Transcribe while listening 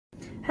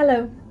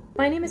Hello,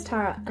 my name is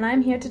Tara and I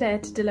am here today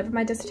to deliver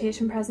my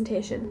dissertation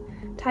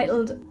presentation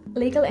titled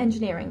Legal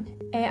Engineering,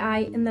 AI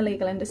in the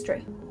Legal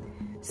Industry.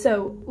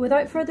 So,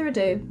 without further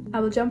ado, I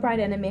will jump right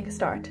in and make a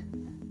start.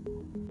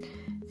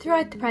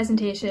 Throughout the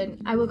presentation,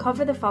 I will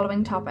cover the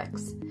following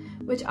topics,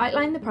 which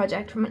outline the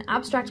project from an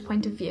abstract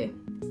point of view: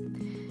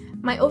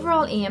 my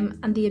overall aim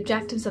and the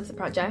objectives of the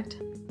project,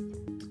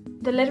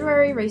 the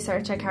literary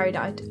research I carried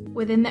out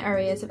within the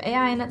areas of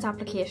AI and its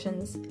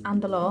applications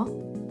and the law,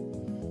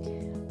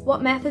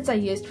 what methods I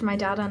used for my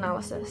data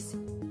analysis,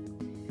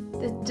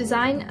 the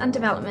design and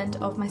development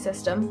of my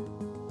system,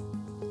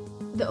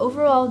 the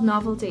overall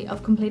novelty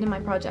of completing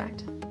my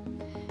project,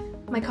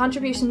 my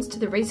contributions to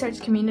the research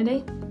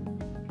community,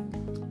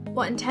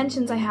 what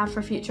intentions I have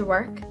for future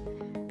work,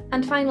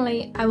 and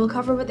finally, I will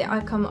cover what the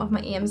outcome of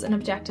my aims and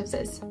objectives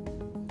is.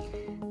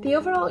 The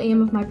overall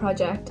aim of my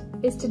project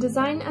is to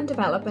design and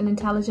develop an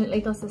intelligent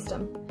legal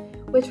system,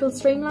 which will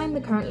streamline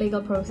the current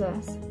legal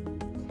process.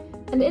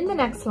 And in the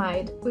next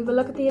slide, we will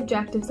look at the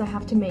objectives I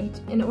have to meet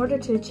in order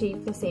to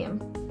achieve this aim.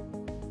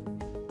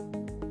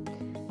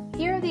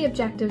 Here are the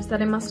objectives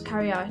that I must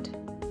carry out.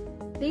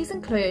 These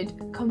include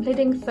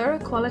completing thorough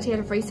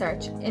qualitative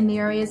research in the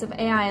areas of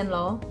AI and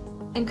law,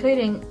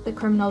 including the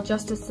criminal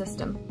justice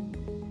system.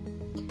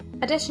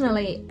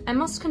 Additionally, I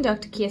must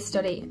conduct a case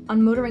study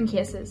on motoring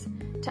cases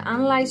to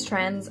analyse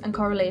trends and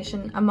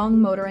correlation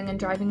among motoring and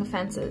driving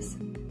offences.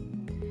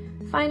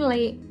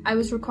 Finally, I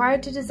was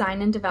required to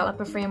design and develop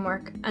a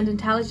framework and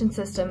intelligence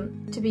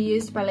system to be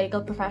used by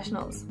legal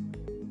professionals.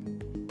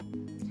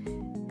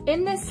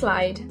 In this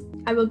slide,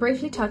 I will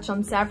briefly touch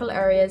on several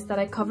areas that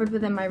I covered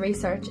within my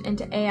research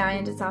into AI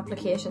and its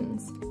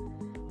applications.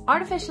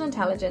 Artificial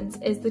intelligence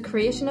is the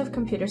creation of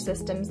computer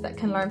systems that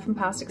can learn from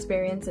past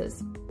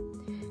experiences.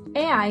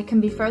 AI can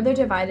be further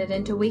divided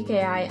into weak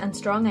AI and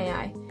strong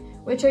AI,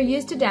 which are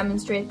used to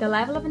demonstrate the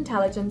level of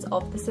intelligence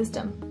of the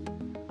system.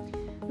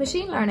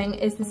 Machine learning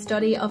is the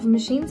study of a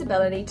machine's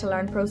ability to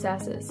learn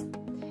processes.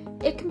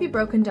 It can be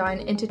broken down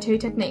into two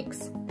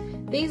techniques.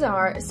 These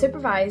are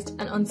supervised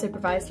and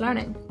unsupervised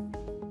learning.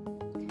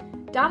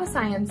 Data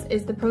science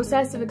is the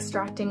process of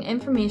extracting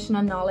information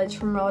and knowledge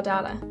from raw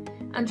data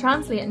and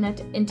translating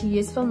it into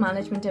useful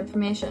management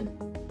information.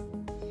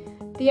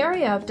 The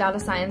area of data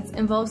science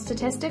involves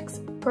statistics,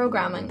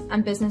 programming,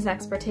 and business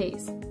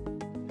expertise.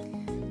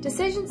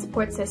 Decision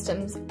support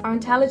systems are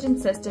intelligent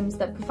systems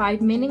that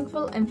provide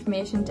meaningful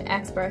information to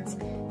experts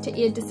to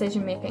aid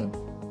decision making.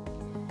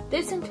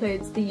 This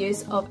includes the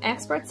use of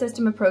expert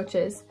system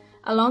approaches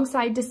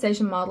alongside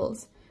decision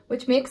models,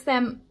 which makes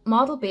them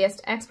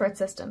model-based expert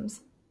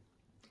systems.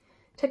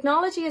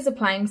 Technology is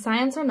applying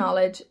science or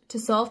knowledge to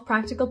solve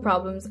practical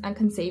problems and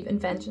conceive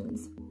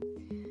inventions.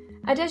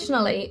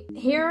 Additionally,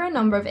 here are a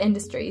number of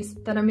industries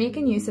that are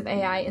making use of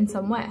AI in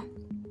some way.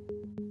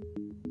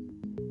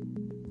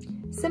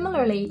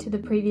 Similarly to the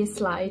previous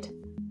slide,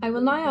 I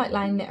will now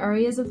outline the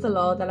areas of the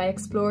law that I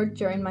explored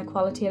during my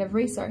qualitative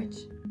research.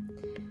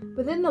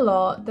 Within the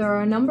law, there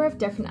are a number of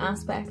different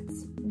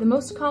aspects. The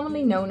most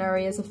commonly known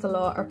areas of the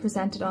law are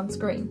presented on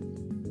screen.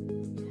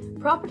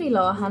 Property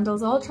law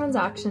handles all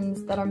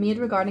transactions that are made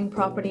regarding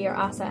property or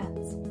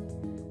assets.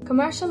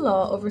 Commercial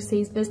law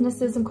oversees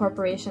businesses and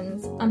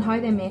corporations and how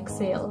they make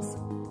sales.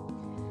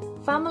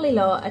 Family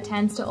law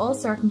attends to all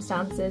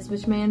circumstances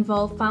which may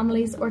involve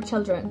families or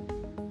children.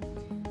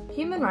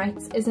 Human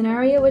rights is an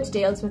area which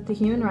deals with the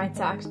Human Rights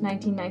Act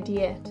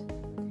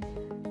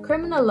 1998.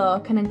 Criminal law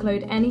can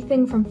include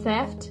anything from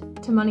theft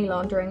to money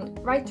laundering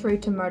right through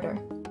to murder.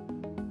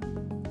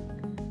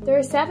 There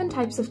are 7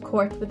 types of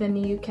court within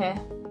the UK.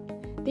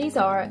 These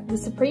are the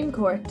Supreme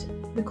Court,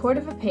 the Court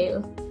of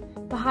Appeal,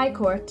 the High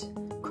Court,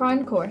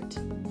 Crown Court,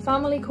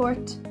 Family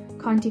Court,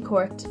 County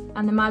Court,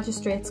 and the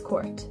Magistrates'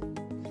 Court.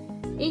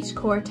 Each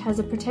court has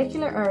a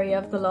particular area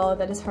of the law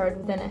that is heard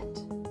within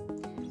it.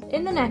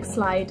 In the next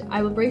slide,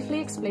 I will briefly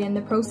explain the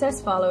process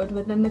followed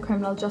within the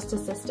criminal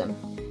justice system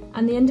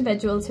and the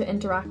individuals who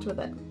interact with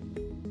it.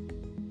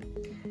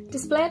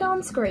 Displayed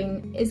on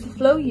screen is the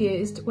flow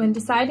used when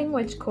deciding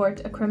which court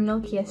a criminal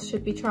case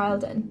should be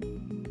trialled in.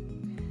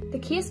 The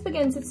case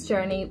begins its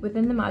journey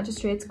within the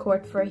magistrate's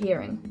court for a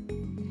hearing.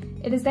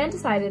 It is then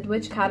decided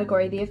which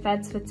category the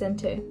offence fits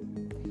into.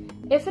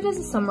 If it is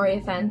a summary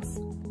offence,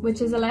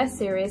 which is a less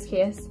serious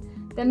case,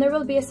 then there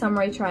will be a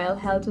summary trial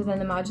held within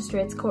the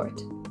magistrate's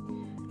court.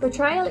 For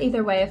trial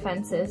either way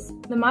offences,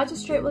 the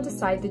magistrate will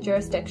decide the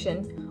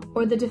jurisdiction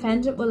or the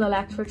defendant will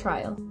elect for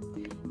trial.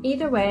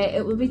 Either way,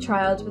 it will be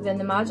trialled within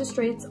the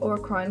magistrates or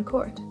Crown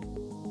Court.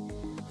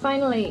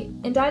 Finally,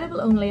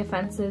 indictable-only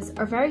offences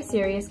are very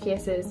serious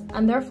cases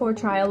and therefore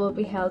trial will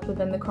be held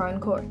within the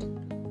Crown Court.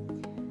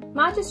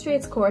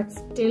 Magistrates'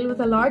 courts deal with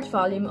a large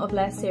volume of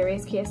less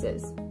serious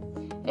cases.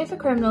 If a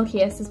criminal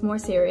case is more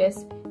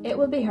serious, it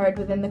will be heard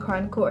within the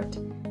Crown Court,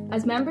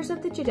 as members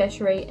of the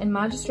judiciary in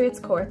magistrates'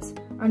 courts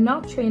are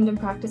not trained in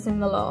practicing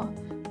the law,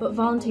 but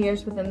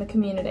volunteers within the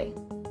community.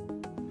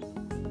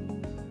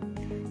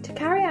 To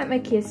carry out my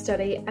case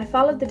study, I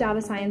followed the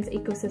data science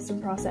ecosystem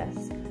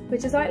process,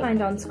 which is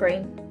outlined on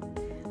screen.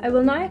 I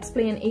will now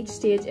explain each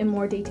stage in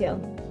more detail.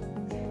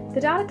 The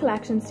data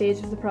collection stage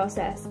of the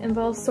process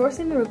involves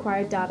sourcing the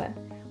required data,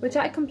 which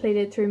I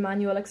completed through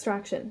manual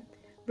extraction,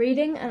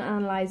 reading and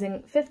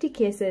analysing 50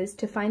 cases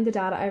to find the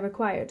data I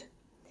required.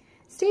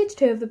 Stage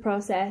 2 of the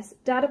process,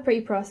 data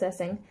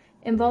pre-processing,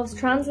 involves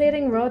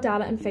translating raw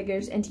data and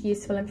figures into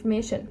useful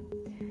information.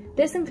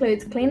 This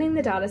includes cleaning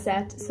the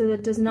dataset so that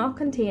it does not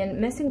contain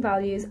missing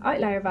values,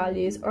 outlier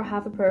values, or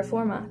have a poor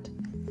format.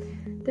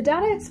 The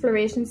data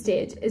exploration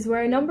stage is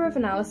where a number of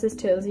analysis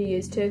tools are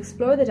used to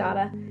explore the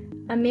data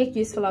and make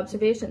useful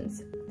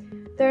observations.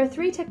 There are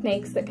 3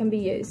 techniques that can be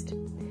used: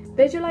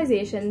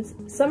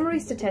 visualizations, summary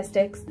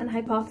statistics, and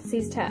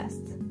hypotheses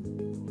tests.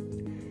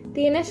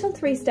 The initial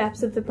 3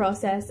 steps of the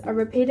process are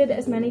repeated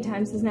as many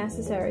times as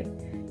necessary,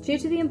 due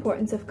to the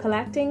importance of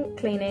collecting,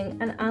 cleaning,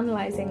 and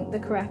analysing the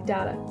correct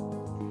data.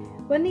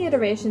 When the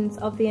iterations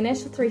of the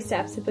initial 3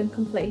 steps have been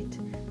complete,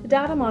 the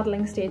data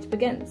modelling stage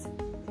begins.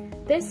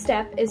 This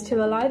step is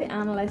to allow the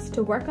analyst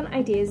to work on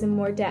ideas in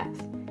more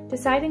depth,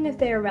 deciding if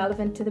they are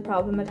relevant to the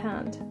problem at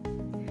hand.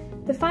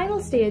 The final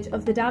stage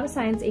of the data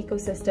science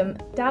ecosystem,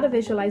 data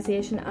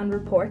visualization and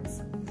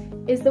reports,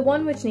 is the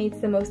one which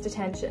needs the most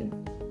attention.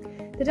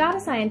 The data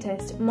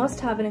scientist must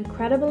have an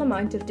incredible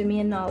amount of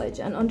domain knowledge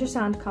and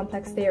understand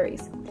complex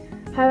theories.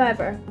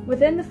 However,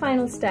 within the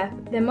final step,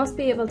 they must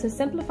be able to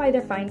simplify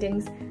their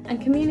findings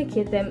and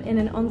communicate them in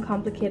an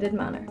uncomplicated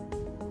manner.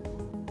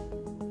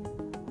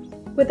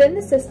 Within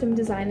the system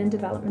design and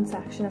development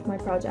section of my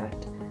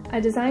project, I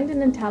designed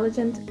an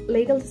intelligent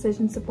legal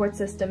decision support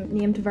system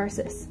named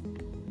Versus.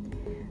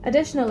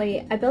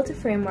 Additionally, I built a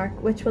framework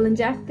which will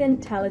inject the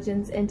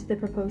intelligence into the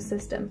proposed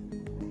system.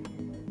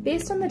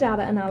 Based on the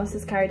data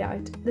analysis carried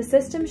out, the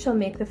system shall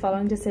make the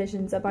following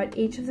decisions about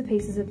each of the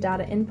pieces of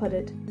data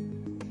inputted.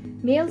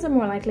 Males are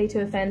more likely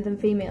to offend than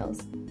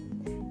females.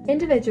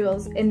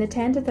 Individuals in the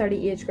 10 to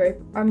 30 age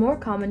group are more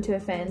common to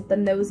offend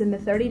than those in the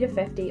 30 to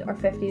 50 or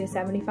 50 to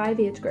 75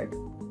 age group.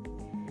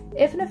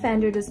 If an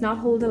offender does not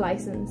hold a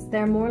licence, they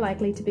are more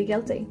likely to be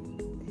guilty.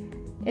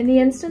 In the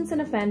instance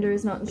an offender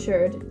is not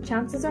insured,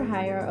 chances are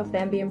higher of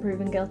them being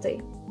proven guilty.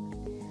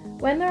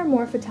 When there are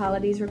more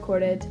fatalities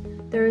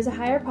recorded, there is a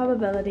higher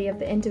probability of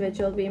the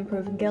individual being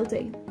proven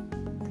guilty.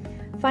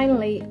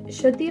 Finally,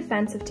 should the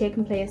offence have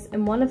taken place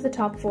in one of the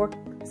top 4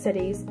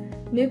 cities,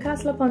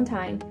 Newcastle upon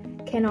Tyne,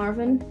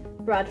 Carnarvon,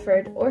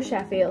 Bradford or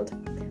Sheffield,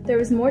 there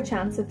is more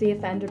chance of the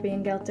offender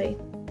being guilty.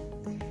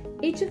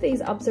 Each of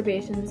these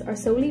observations are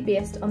solely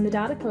based on the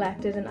data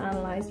collected and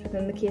analysed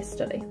within the case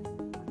study.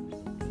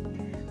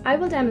 I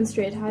will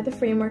demonstrate how the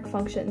framework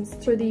functions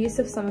through the use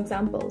of some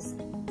examples.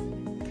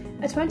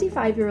 A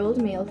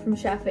 25-year-old male from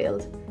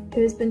Sheffield,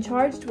 who has been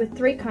charged with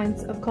 3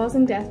 counts of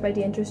causing death by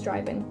dangerous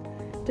driving,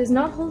 does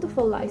not hold a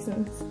full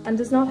licence and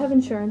does not have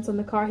insurance on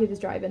the car he was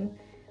driving,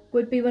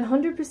 would be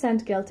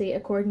 100% guilty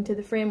according to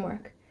the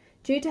framework,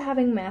 due to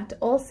having met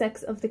all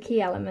 6 of the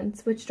key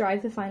elements which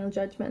drive the final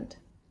judgment.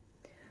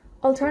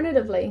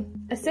 Alternatively,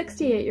 a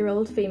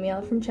 68-year-old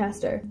female from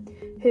Chester,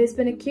 who has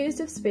been accused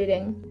of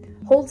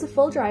speeding, holds a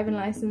full driving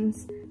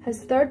licence,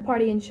 has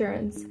third-party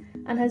insurance,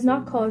 and has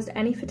not caused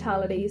any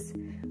fatalities,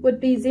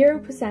 would be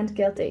 0%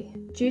 guilty,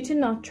 due to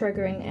not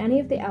triggering any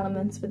of the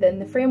elements within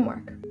the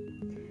framework.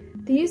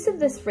 The use of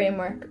this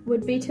framework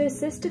would be to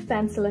assist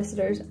defence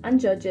solicitors and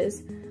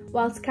judges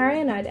whilst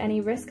carrying out any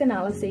risk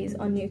analyses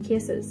on new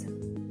cases.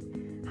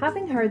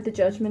 Having heard the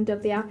judgment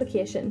of the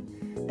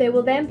application, they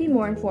will then be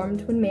more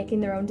informed when making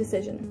their own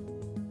decision.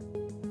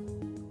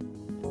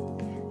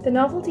 The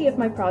novelty of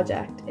my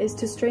project is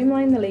to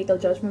streamline the legal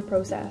judgment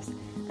process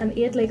and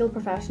aid legal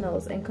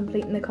professionals in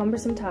completing the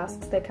cumbersome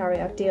tasks they carry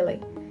out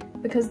daily,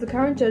 because the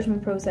current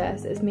judgment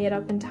process is made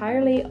up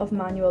entirely of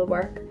manual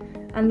work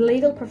and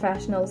legal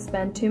professionals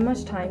spend too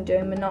much time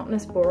doing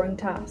monotonous, boring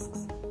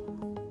tasks.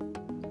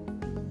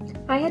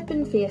 I had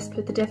been faced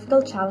with the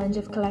difficult challenge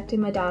of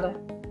collecting my data.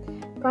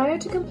 Prior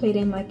to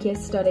completing my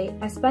case study,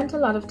 I spent a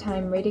lot of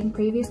time reading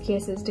previous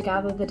cases to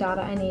gather the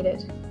data I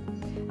needed.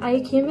 I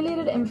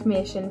accumulated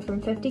information from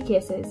 50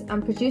 cases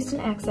and produced an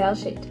Excel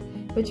sheet,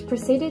 which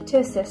proceeded to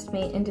assist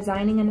me in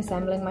designing and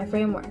assembling my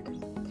framework.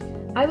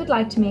 I would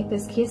like to make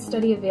this case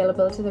study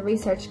available to the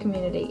research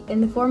community in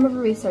the form of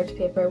a research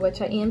paper which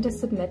I aim to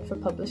submit for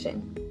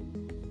publishing.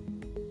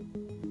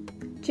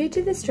 Due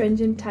to the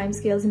stringent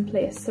timescales in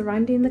place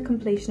surrounding the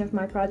completion of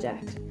my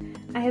project,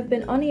 I have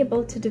been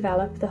unable to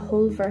develop the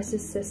whole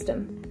Versus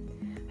system.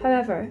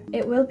 However,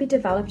 it will be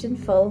developed in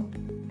full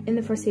in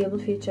the foreseeable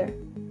future.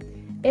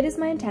 It is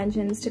my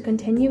intentions to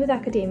continue with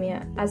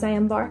academia as I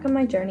embark on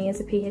my journey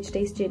as a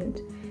PhD student,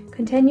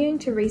 continuing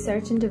to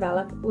research and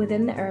develop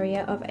within the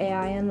area of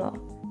AI and law.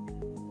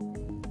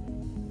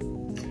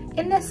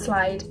 In this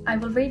slide, I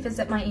will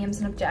revisit my aims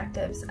and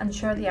objectives and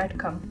share the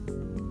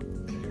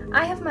outcome.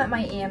 I have met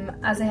my aim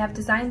as I have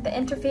designed the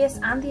interface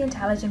and the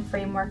intelligent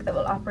framework that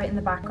will operate in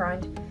the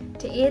background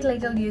to aid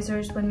legal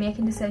users when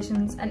making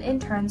decisions and in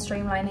turn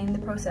streamlining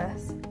the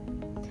process.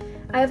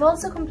 I have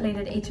also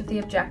completed each of the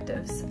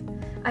objectives.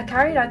 I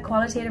carried out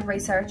qualitative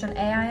research on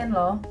AI and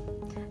law.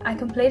 I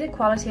completed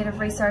qualitative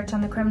research on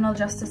the criminal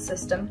justice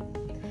system.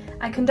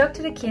 I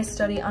conducted a case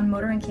study on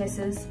motoring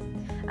cases.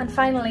 And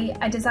finally,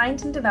 I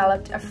designed and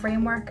developed a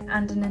framework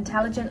and an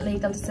intelligent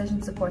legal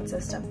decision support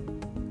system.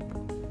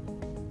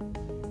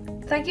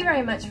 Thank you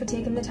very much for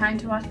taking the time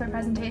to watch my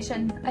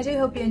presentation. I do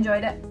hope you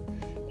enjoyed it.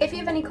 If you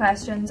have any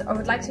questions or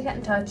would like to get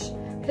in touch,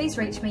 please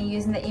reach me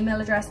using the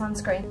email address on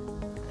screen.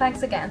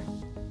 Thanks again.